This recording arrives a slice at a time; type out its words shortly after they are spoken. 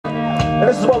And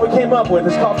this is what we came up with.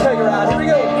 It's called Telluride. Here we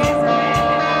go.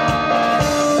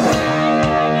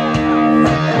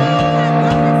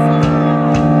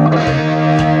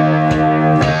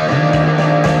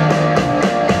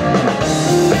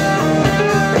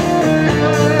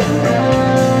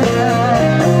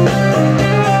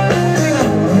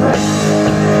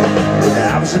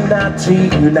 I was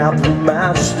 19, out through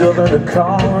my stuff in a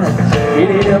car,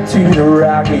 headed up to the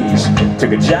Rockies.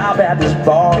 Took a job at this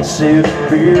bar, said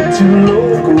beer to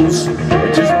locals,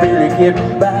 and just barely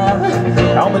getting by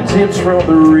on the tips from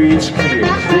the rich kids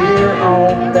there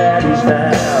on Daddy's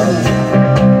Town.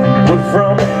 But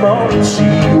from the moment she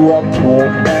walked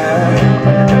toward mine,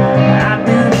 I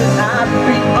knew that I'd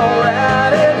be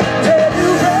alright and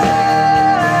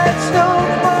Telluride, snow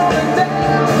falling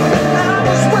down. I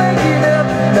was waking up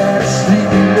in that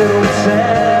sleepy little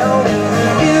town.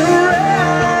 In her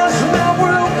eyes, my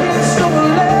world came so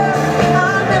alive.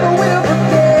 I never will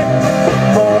forget the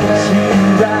moment she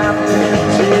arrived in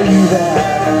Telluride.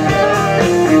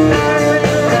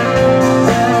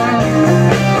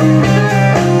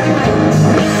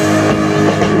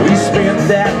 We spent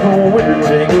that whole winter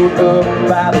tangled up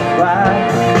by the fire,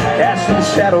 casting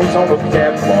shadows on the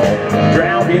catwalk,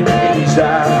 drowned in Amy's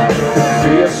eye,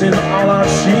 confessing all our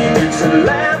secrets and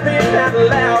laughing out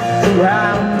loud. Through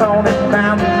high upon that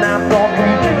mountain, I thought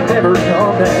we'd never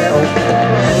come down.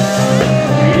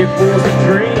 It was a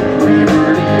dream we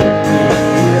were living,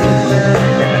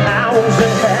 and I was the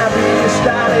happiest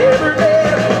I'd ever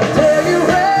been.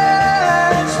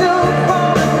 Telluride, snow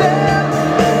falling down,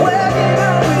 waking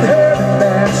up with her in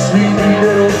that sleepy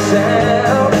little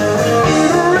town. In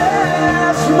her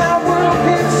eyes, my world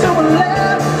came so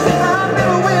alive. I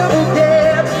never will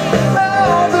forget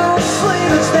all those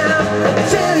sleepless nights.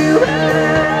 Telluride.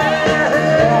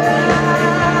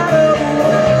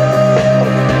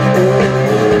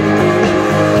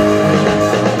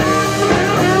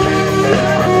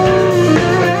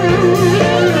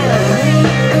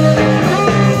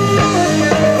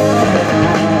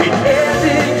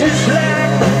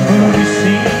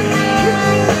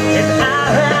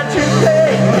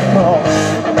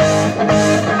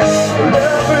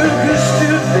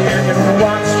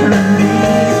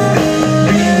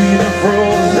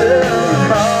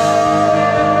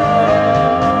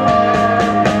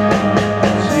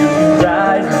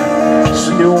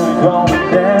 Falling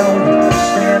down,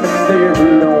 standing there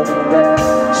alone in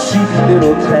that sleepy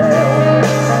little town.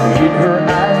 In her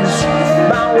eyes,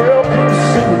 my world came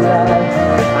so alive.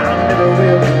 I never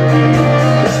will forget.